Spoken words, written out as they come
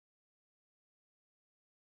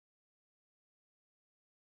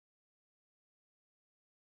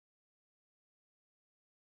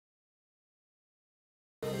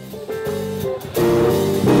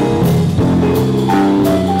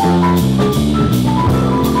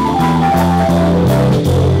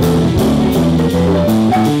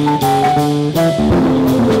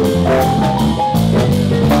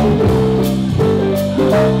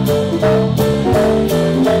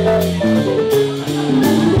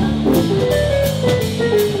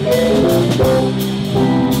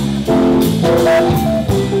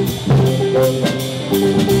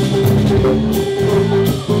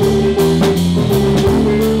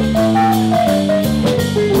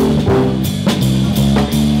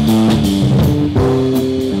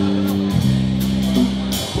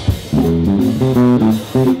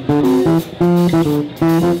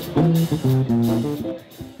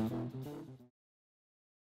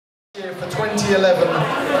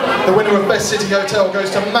The winner of Best City Hotel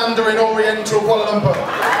goes to Mandarin Oriental, Kuala Lumpur.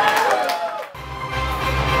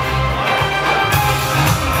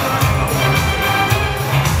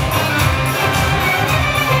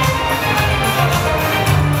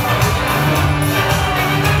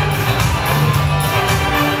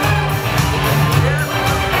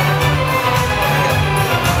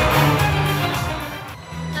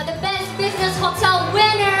 Hotel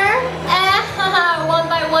winner, one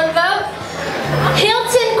by one vote,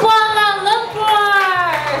 Hilton Kuala Lumpur.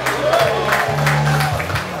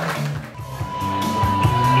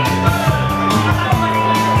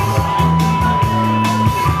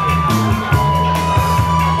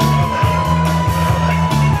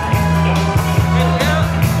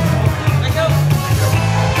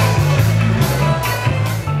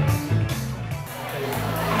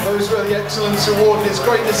 Those were the Excellence Award, and it's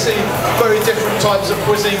great to see very different types of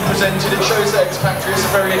cuisine presented. It shows that Expatriate is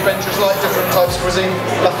very adventurous, like different types of cuisine.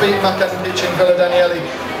 Lafitte, Macan, Kitchen, Villa Danieli.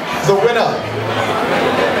 The winner,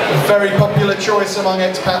 a very popular choice among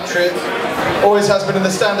Expatriate, always has been, in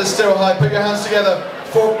the standards still high. Put your hands together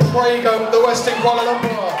for Prego, the Westin Kuala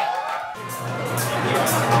Lumpur.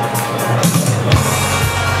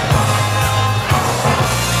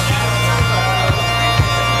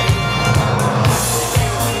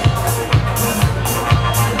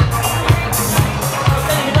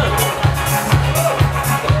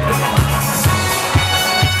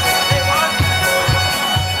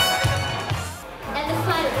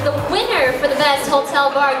 Best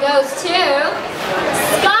hotel bar goes to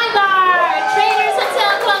Sky Bar, Traders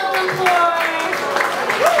Hotel Kuala Lumpur.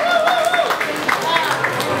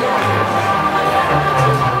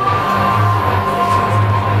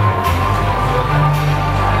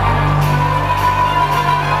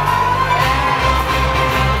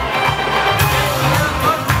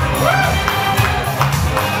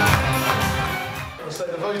 So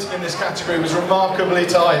the voting in this category was remarkably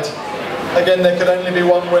tight. Again, there could only be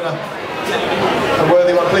one winner. A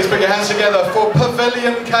worthy one. Please put your hands together for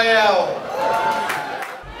Pavilion KL.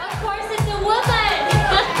 Of course, it's a woman.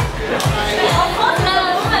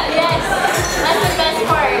 Yes, that's the best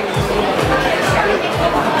part.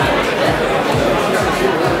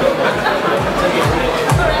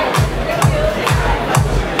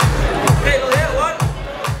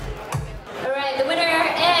 All right, the winner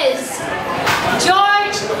is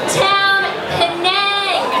Georgetown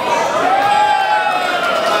Penang.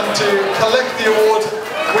 And to collect the award,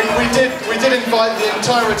 we did invite the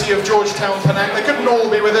entirety of Georgetown Penang. They couldn't all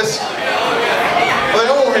be with us. Well, they're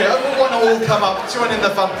all here. Won't all come up. Join in the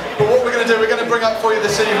fun. But what we're going to do, we're going to bring up for you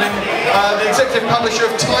this evening the executive publisher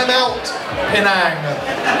of Time Out Penang.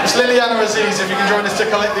 It's Liliana Aziz. If you can join us to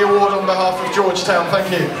collect the award on behalf of Georgetown. Thank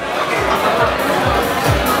you.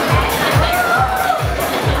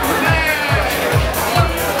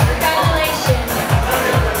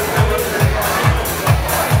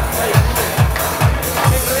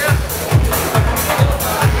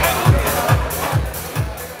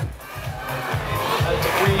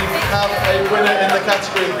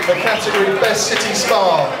 The category Best City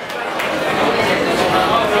Spa.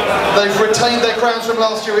 They've retained their crowns from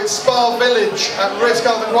last year. It's Spa Village at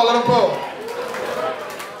Ritz-Carlton, Kuala Lumpur.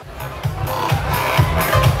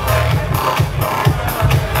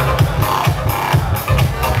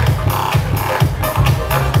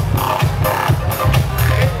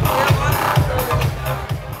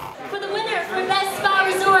 For the winner for Best Spa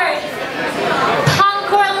Resort,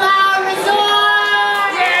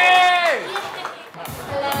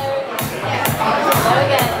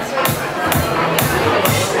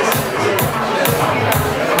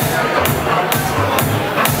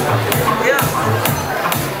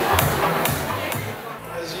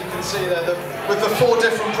 with the 4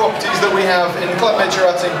 different properties that we have in Club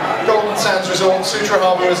Medjurating, Golden Sands Resort, Sutra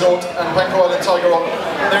Harbour Resort and Bangkok Island Tiger Rock,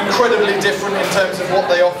 they're incredibly different in terms of what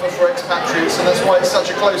they offer for expatriates, and that's why it's such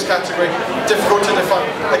a close category, difficult to define.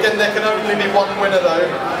 Again, there can only be one winner though,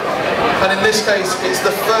 and in this case it's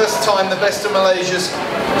the first time the Best of Malaysia's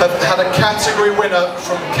have had a category winner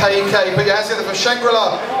from KK. Put your hands together for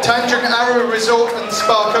Shangri-La, Tanjung Aru Resort and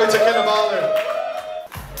Spa Kota Kinabalu.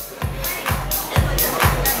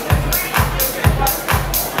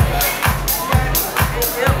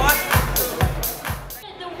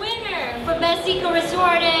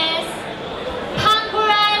 Resort is Bangkok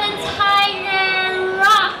Island Tiger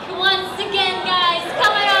Rock. Once again, guys,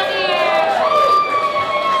 coming out here.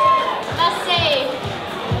 Must say,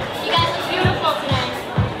 you guys look beautiful tonight.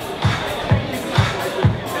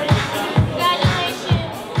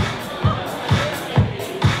 Congratulations.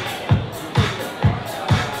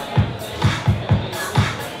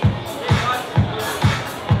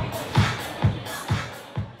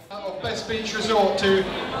 Best beach resort to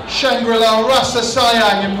Shangri-La Rasa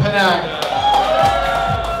Sayang in Penang.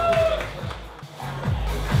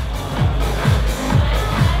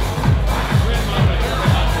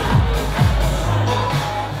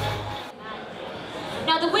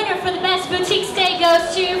 Now the winner for the best boutique stay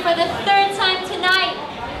goes to, for the third time tonight,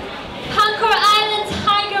 Pankor Island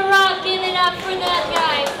Tiger Rock. Give it up for that,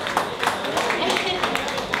 guys.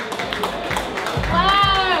 Wow.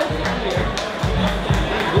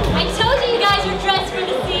 I told you guys were dressed for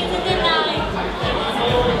the season, didn't I?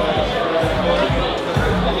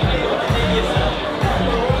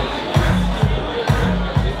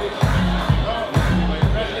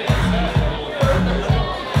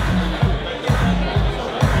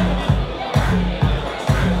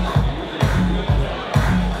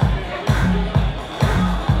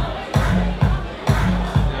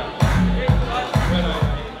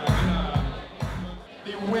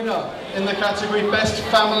 In the category Best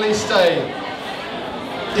Family Stay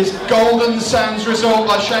is Golden Sands Resort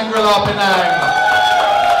by Shangri-La Penang.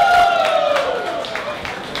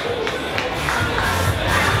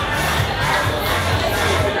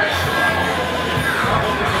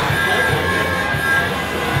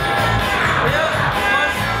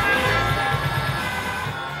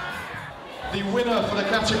 The winner for the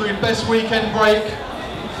category Best Weekend Break,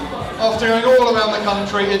 after going all around the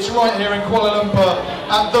country, it's right here in Kuala Lumpur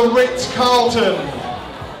at the Ritz-Carlton.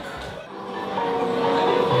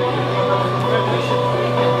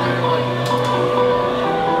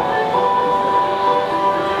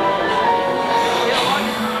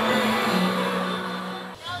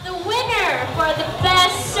 Now the winner for the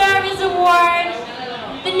Best Service Award,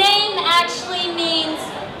 the name actually means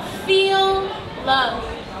feel love.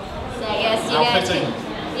 So I guess you guys can,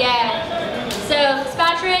 yeah. So,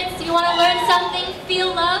 expatriates, if you want to learn something,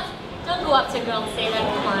 feel love, don't go up to a girl and say that,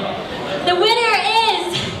 come on. The winner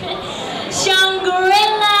is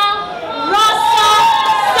Shangri-La Rasa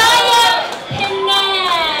Sayang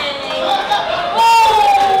Penang. Oh!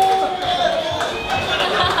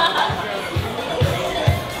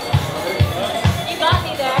 You got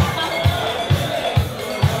me there.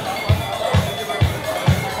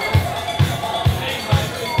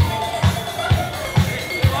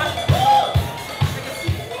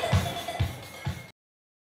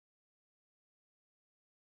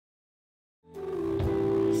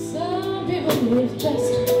 Live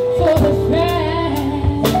just for the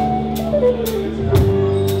fame.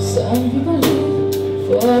 Some people live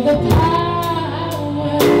for the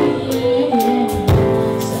power, yeah.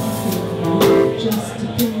 Some people live just to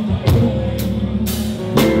be the king.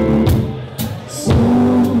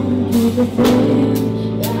 Some people think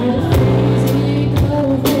that physical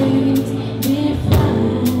things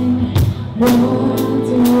define what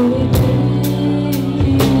really is.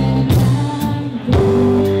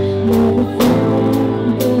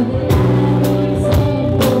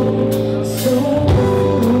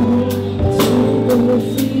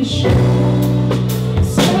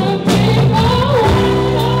 Some people want,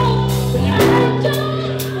 but I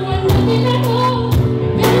don't want nothing at all.